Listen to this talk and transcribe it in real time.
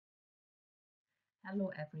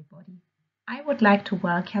Hello everybody. I would like to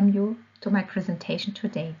welcome you to my presentation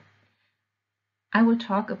today. I will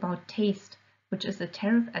talk about TASTE, which is a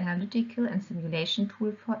tariff analytical and simulation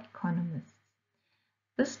tool for economists.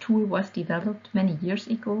 This tool was developed many years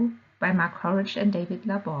ago by Mark Horridge and David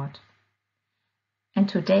Laborde. And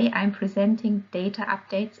today I'm presenting data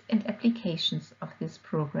updates and applications of this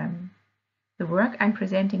program. The work I'm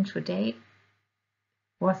presenting today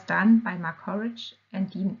was done by Mark Horridge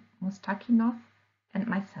and Dean Mustakinov and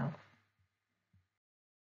myself.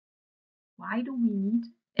 Why do we need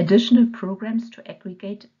additional programs to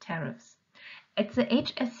aggregate tariffs? At the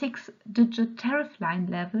HS 6-digit tariff line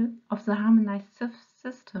level of the harmonized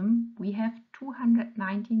system, we have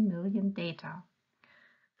 219 million data.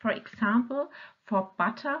 For example, for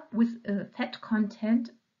butter with a fat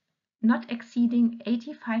content not exceeding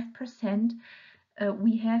 85%,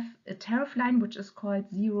 we have a tariff line which is called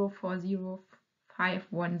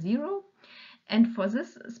 040510. And for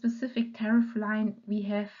this specific tariff line, we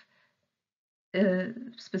have a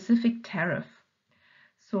specific tariff.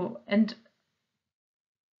 On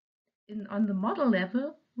the model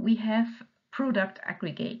level, we have product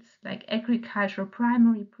aggregates like agricultural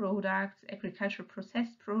primary products, agricultural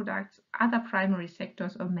processed products, other primary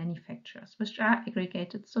sectors or manufacturers, which are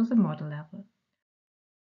aggregated to the model level.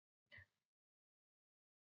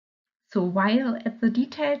 So while at the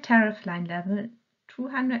detailed tariff line level,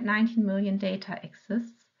 219 million data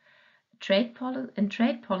exists, trade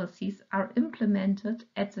policies are implemented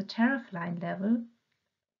at the tariff line level,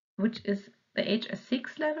 which is the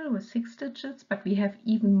HS6 level with 6 digits, but we have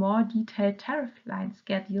even more detailed tariff line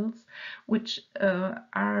schedules, which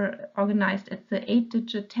are organized at the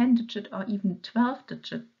 8-digit, 10-digit, or even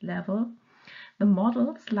 12-digit level. The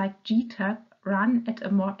models like GTAP run at a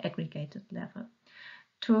more aggregated level.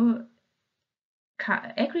 To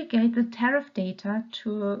aggregate the tariff data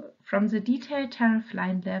from the detailed tariff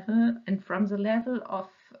line level and from the level of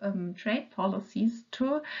trade policies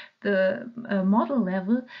to the model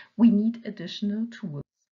level, we need additional tools.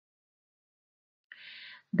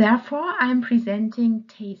 Therefore, I'm presenting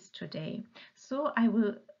TASTE today. So I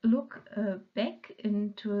will look back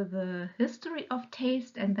into the history of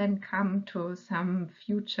TASTE and then come to some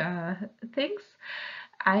future things.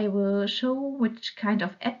 I will show which kind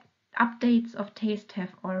of updates of TASTE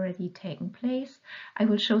have already taken place. I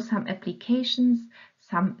will show some applications,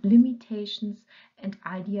 some limitations, and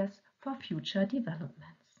ideas for future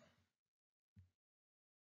developments.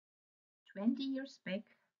 20 years back,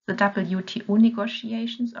 the WTO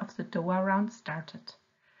negotiations of the Doha round started.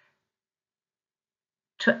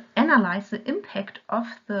 To analyze the impact of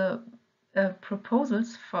the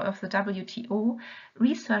proposals of the WTO,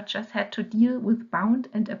 researchers had to deal with bound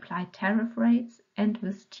and applied tariff rates and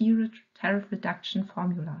with tiered tariff reduction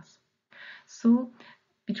formulas. So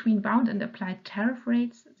between bound and applied tariff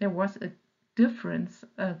rates, there was a difference.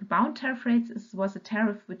 The bound tariff rates was a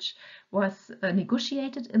tariff which was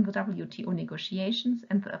negotiated in the WTO negotiations,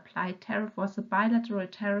 and the applied tariff was a bilateral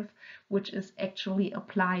tariff which is actually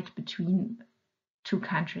applied between two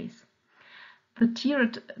countries. The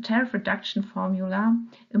tiered tariff reduction formula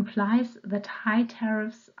implies that high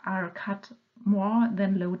tariffs are cut more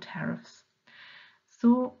than low tariffs.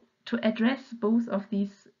 So to address both of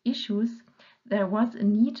these issues, there was a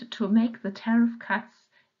need to make the tariff cuts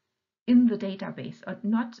in the database or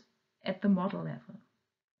not at the model level.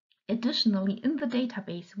 Additionally, in the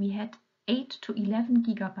database, we had 8 to 11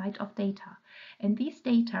 gigabytes of data, and these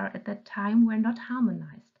data at that time were not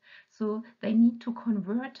harmonized. So they need to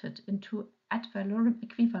convert it into ad valorem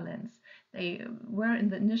equivalents. They were in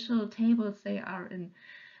the initial tables, they are in,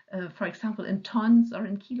 for example, in tons or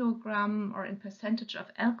in kilogram or in percentage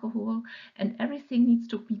of alcohol, and everything needs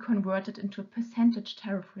to be converted into percentage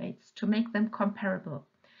tariff rates to make them comparable.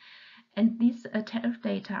 And these tariff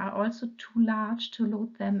data are also too large to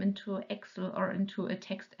load them into Excel or into a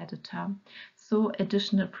text editor. So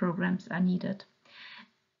additional programs are needed.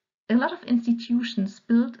 A lot of institutions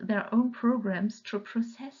built their own programs to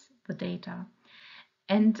process the data.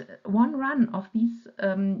 And one run of these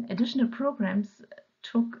additional programs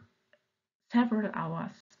took several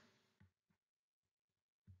hours.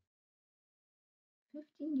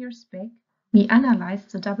 15 years back, we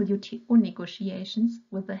analyzed the WTO negotiations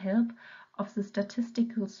with the help of the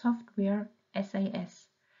statistical software SAS.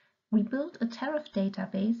 We built a tariff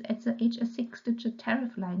database at the HS 6-digit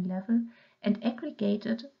tariff line level and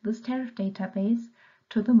aggregated this tariff database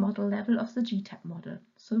to the model level of the GTAP model.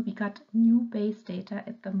 So we got new base data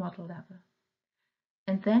at the model level.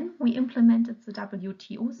 And then we implemented the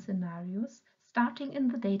WTO scenarios starting in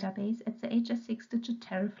the database at the HS 6-digit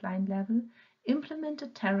tariff line level,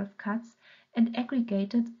 implemented tariff cuts, and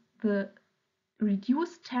aggregated the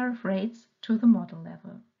reduced tariff rates to the model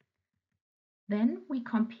level. Then we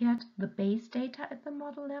compared the base data at the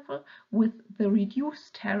model level with the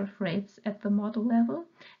reduced tariff rates at the model level,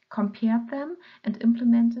 compared them, and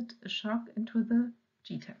implemented a shock into the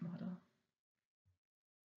GTAP model.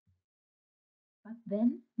 But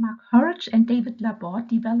then Mark Horridge and David Laborde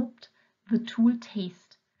developed the tool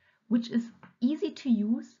Taste, which is easy to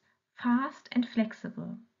use, fast, and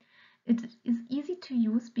flexible. It is easy to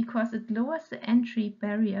use because it lowers the entry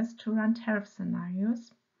barriers to run tariff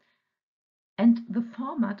scenarios, and the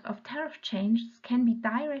format of tariff changes can be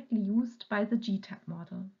directly used by the GTAP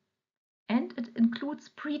model. And it includes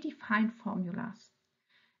predefined formulas.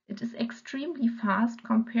 It is extremely fast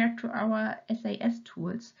compared to our SAS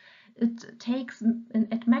tools. It takes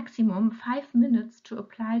at maximum 5 minutes to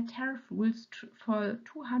apply tariff rules for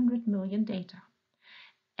 200 million data.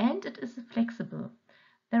 And it is flexible.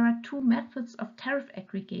 There are two methods of tariff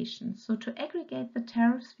aggregation. So to aggregate the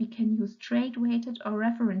tariffs, we can use trade-weighted or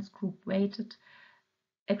reference group-weighted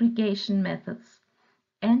aggregation methods.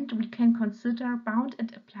 And we can consider bound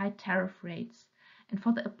and applied tariff rates. And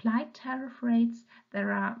for the applied tariff rates,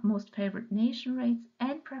 there are most favored nation rates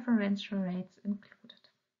and preferential rates included.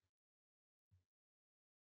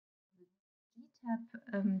 The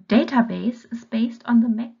GTAP database is based on the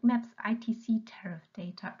MacMaps ITC tariff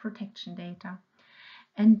data, protection data.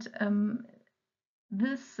 And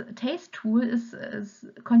this Taste tool is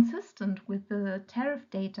consistent with the tariff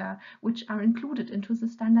data which are included into the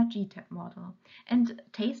standard GTAP model. And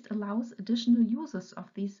Taste allows additional uses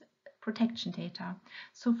of these protection data.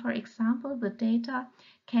 So for example, the data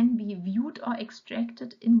can be viewed or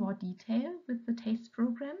extracted in more detail with the Taste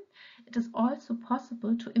program. It is also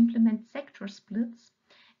possible to implement sector splits,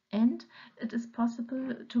 and it is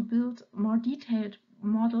possible to build more detailed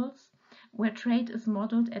models where trade is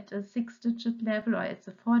modeled at a 6-digit level or at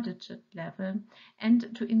a 4-digit level,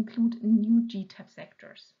 and to include new GTAP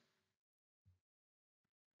sectors.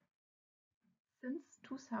 Since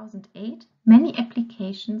 2008, many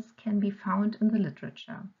applications can be found in the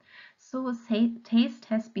literature. So Taste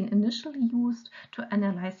has been initially used to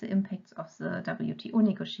analyze the impacts of the WTO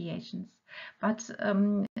negotiations. But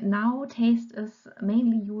now Taste is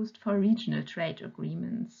mainly used for regional trade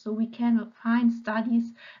agreements. So we can find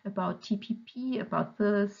studies about TPP, about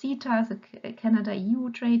the CETA, the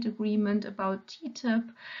Canada-EU trade agreement, about TTIP,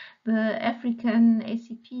 the African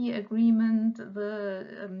ACP agreement, the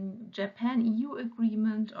Japan-EU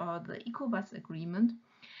agreement, or the ECOWAS agreement.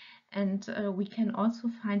 And we can also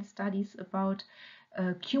find studies about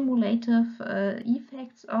cumulative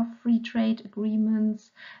effects of free trade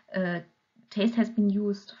agreements. Taste has been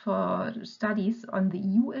used for studies on the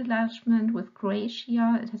EU enlargement with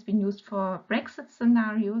Croatia. It has been used for Brexit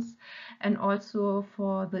scenarios and also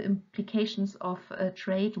for the implications of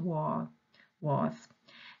trade wars.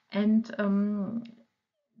 And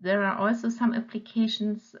there are also some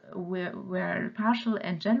applications where partial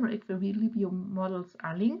and general equilibrium models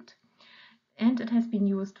are linked, and it has been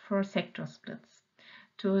used for sector splits.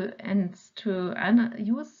 To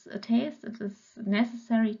use a Taste, it is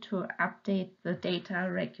necessary to update the data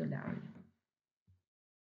regularly.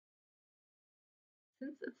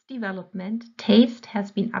 Since its development, Taste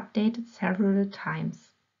has been updated several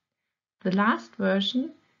times. The last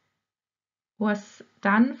version was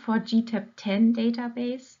done for GTAP 10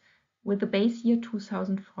 database with the base year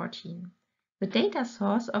 2014. The data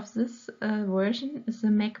source of this version is the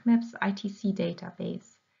MacMaps ITC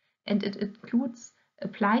database, and it includes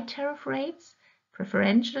applied tariff rates,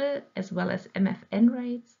 preferential as well as MFN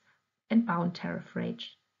rates, and bound tariff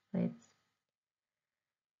rates.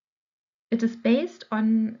 It is based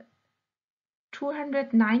on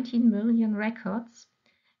 219 million records,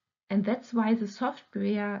 and that's why the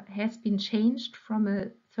software has been changed from a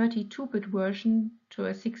 32-bit version to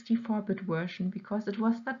a 64-bit version, because it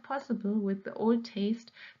was not possible with the old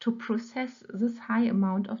Taste to process this high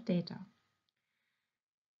amount of data.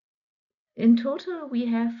 In total, we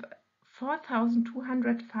have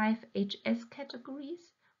 4,205 HS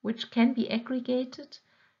categories, which can be aggregated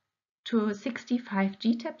to 65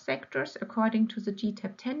 GTAP sectors according to the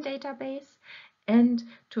GTAP 10 database, and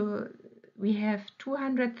we have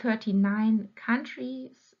 239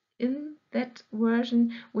 countries in that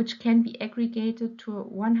version, which can be aggregated to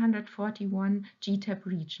 141 GTAP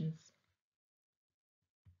regions.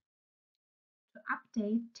 To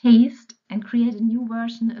update Taste and create a new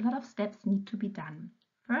version, a lot of steps need to be done.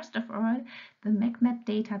 First of all, the MacMap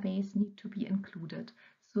database needs to be included.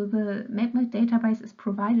 So the MacMap database is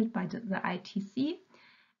provided by the ITC,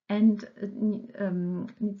 and it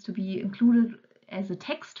needs to be included as a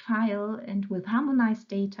text file and with harmonized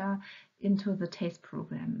data into the Taste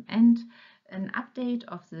program. And an update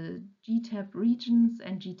of the GTAP regions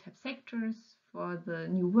and GTAP sectors for the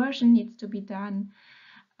new version needs to be done.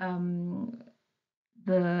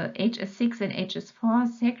 The HS6 and HS4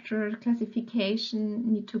 sector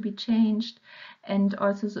classification need to be changed, and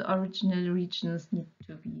also the original regions need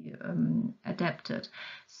to be adapted.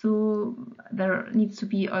 So there needs to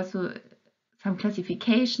be also some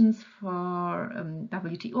classifications for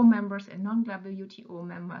WTO members and non-WTO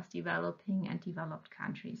members, developing and developed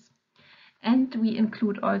countries. And we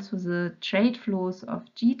include also the trade flows of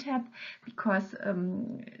GTAP, because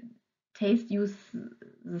TASTE use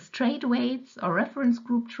the trade weights or reference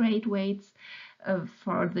group trade weights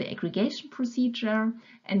for the aggregation procedure,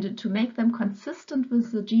 and to make them consistent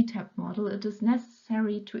with the GTAP model, it is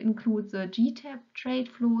necessary to include the GTAP trade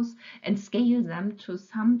flows and scale them to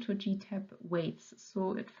sum to GTAP weights.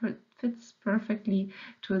 So it fits perfectly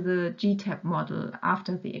to the GTAP model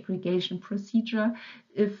after the aggregation procedure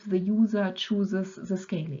if the user chooses the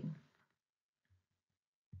scaling.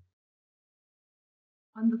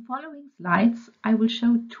 On the following slides, I will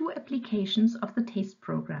show two applications of the TASTE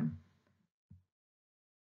program.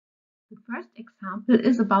 The first example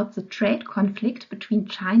is about the trade conflict between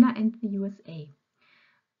China and the USA.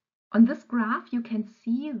 On this graph, you can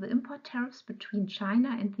see the import tariffs between China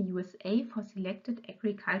and the USA for selected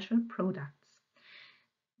agricultural products.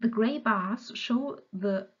 The gray bars show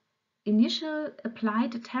the initial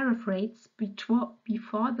applied tariff rates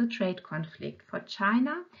before the trade conflict for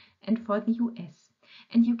China and for the US.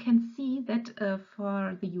 And you can see that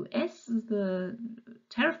for the US, the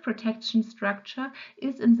tariff protection structure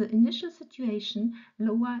is in the initial situation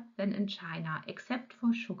lower than in China, except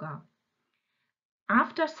for sugar.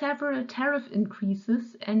 After several tariff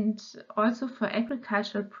increases, and also for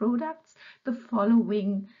agricultural products, the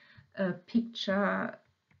following picture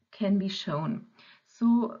can be shown.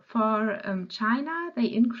 So for China, they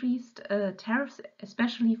increased tariffs,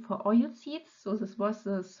 especially for oilseeds. So this was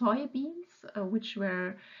the soybeans, which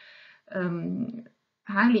were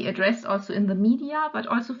highly addressed also in the media, but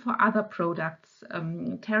also for other products,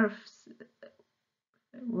 tariffs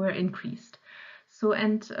were increased. So,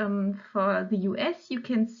 and for the US, you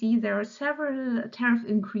can see there are several tariff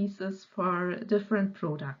increases for different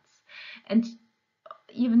products. And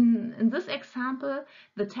even in this example,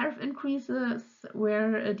 the tariff increases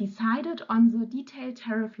were decided on the detailed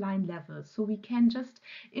tariff line level. So we can just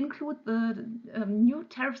include the new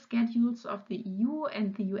tariff schedules of the EU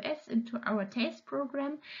and the US into our TASTE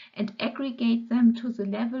program and aggregate them to the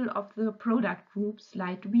level of the product groups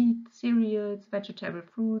like wheat, cereals, vegetable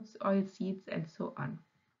fruits, oilseeds, and so on.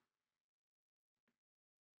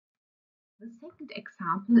 The second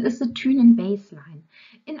example is the Thünen baseline.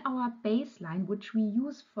 In our baseline, which we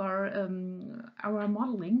use for our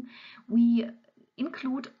modeling, we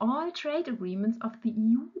include all trade agreements of the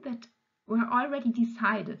EU that were already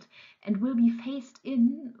decided and will be phased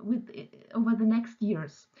in over the next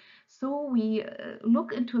years. So we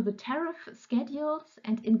look into the tariff schedules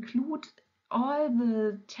and include all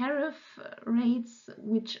the tariff rates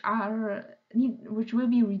which will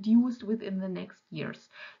be reduced within the next years.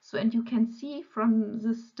 So, and you can see from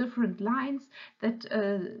these different lines that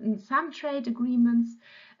in some trade agreements,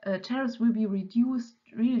 tariffs will be reduced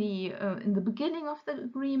really in the beginning of the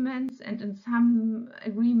agreements, and in some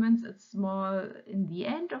agreements it's more in the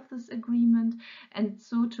end of this agreement. And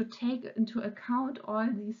so to take into account all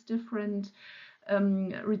these different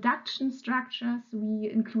reduction structures, we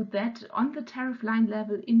include that on the tariff line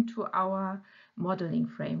level into our modeling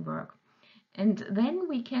framework. And then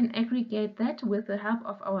we can aggregate that with the help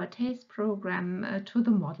of our TASTE program to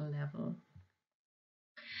the model level.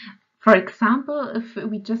 For example, if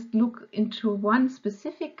we just look into one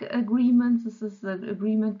specific agreement, this is the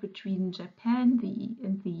agreement between Japan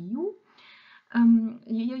and the EU.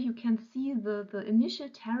 Here you can see the initial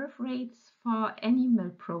tariff rates for animal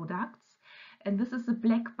products. And this is a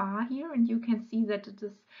black bar here, and you can see that it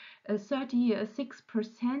is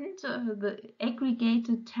 36%, the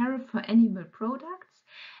aggregated tariff for animal products.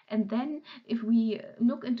 And then if we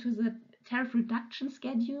look into the tariff reduction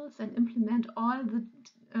schedules and implement all the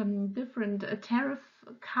different tariff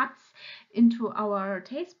cuts into our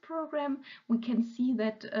TASTE program, we can see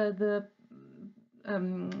that the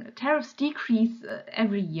tariffs decrease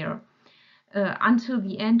every year until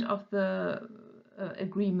the end of the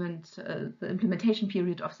agreement, the implementation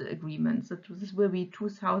period of the agreement. So this will be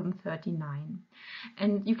 2039.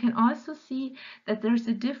 And you can also see that there's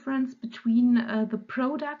a difference between the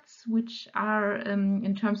products which are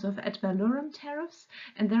in terms of ad valorem tariffs,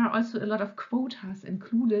 and there are also a lot of quotas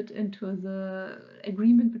included into the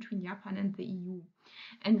agreement between Japan and the EU.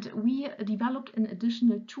 And we developed an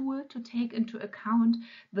additional tool to take into account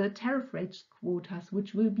the tariff rate quotas,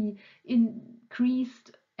 which will be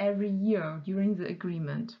increased every year during the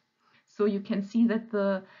agreement. So you can see that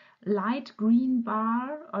the light green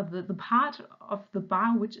bar, or the part of the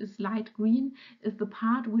bar which is light green, is the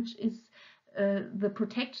part which is the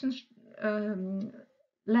protection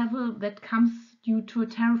level that comes due to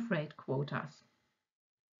tariff rate quotas.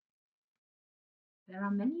 There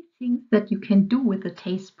are many things that you can do with the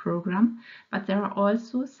TASTE program, but there are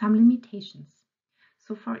also some limitations.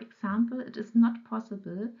 So for example, it is not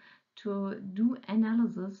possible to do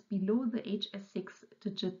analysis below the HS6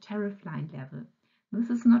 digit tariff line level. This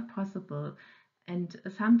is not possible, and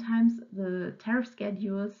sometimes the tariff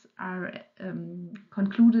schedules are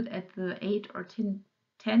concluded at the 8 or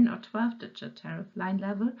 10 or 12 digit tariff line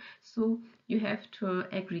level, so you have to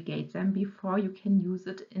aggregate them before you can use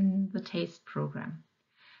it in the TASTE program.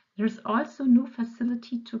 There's also no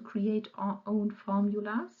facility to create our own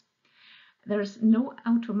formulas. There is no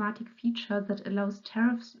automatic feature that allows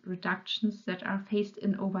tariff reductions that are phased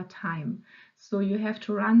in over time. So you have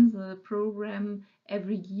to run the program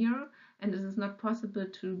every year, and it is not possible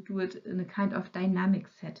to do it in a kind of dynamic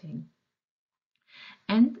setting.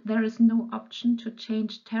 And there is no option to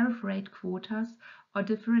change tariff rate quotas or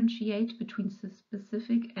differentiate between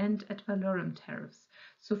specific and ad valorem tariffs.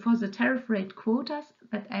 So for the tariff rate quotas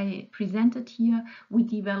that I presented here, we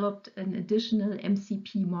developed an additional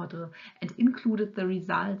MCP model and included the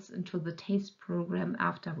results into the TASTE program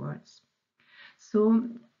afterwards. So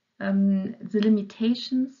the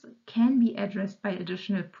limitations can be addressed by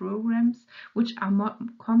additional programs, which are more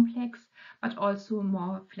complex but also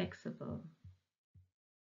more flexible.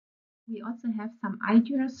 We also have some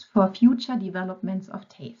ideas for future developments of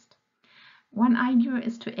TASTE. One idea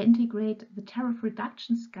is to integrate the tariff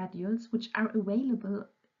reduction schedules, which are available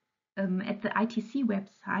at the ITC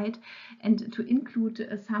website, and to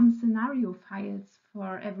include some scenario files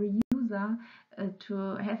for every user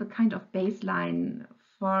to have a kind of baseline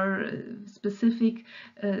for specific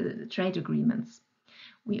trade agreements.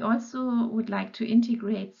 We also would like to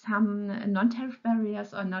integrate some non-tariff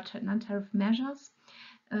barriers or non-tariff measures.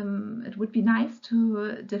 It would be nice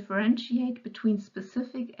to differentiate between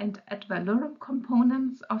specific and ad valorem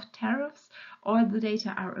components of tariffs. All the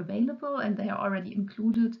data are available and they are already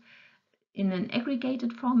included in an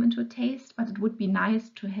aggregated form into TASTE, but it would be nice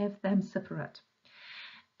to have them separate.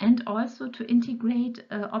 And also to integrate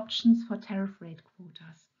options for tariff rate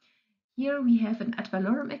quotas. Here we have an ad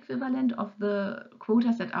valorem equivalent of the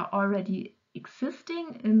quotas that are already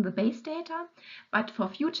existing in the base data, but for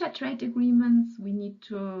future trade agreements we need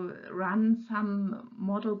to run some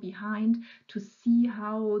model behind to see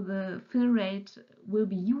how the fill rate will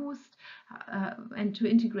be used and to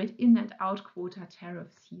integrate in and out quota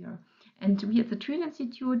tariffs here. And we at the Trill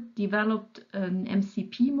Institute developed an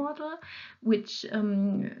MCP model which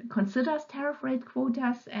considers tariff rate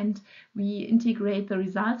quotas, and we integrate the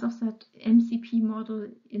results of that MCP model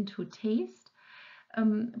into TASTE.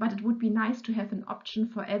 But it would be nice to have an option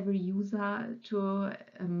for every user to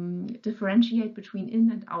differentiate between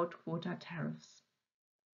in and out quota tariffs.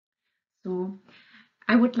 So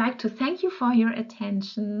I would like to thank you for your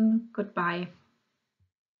attention. Goodbye.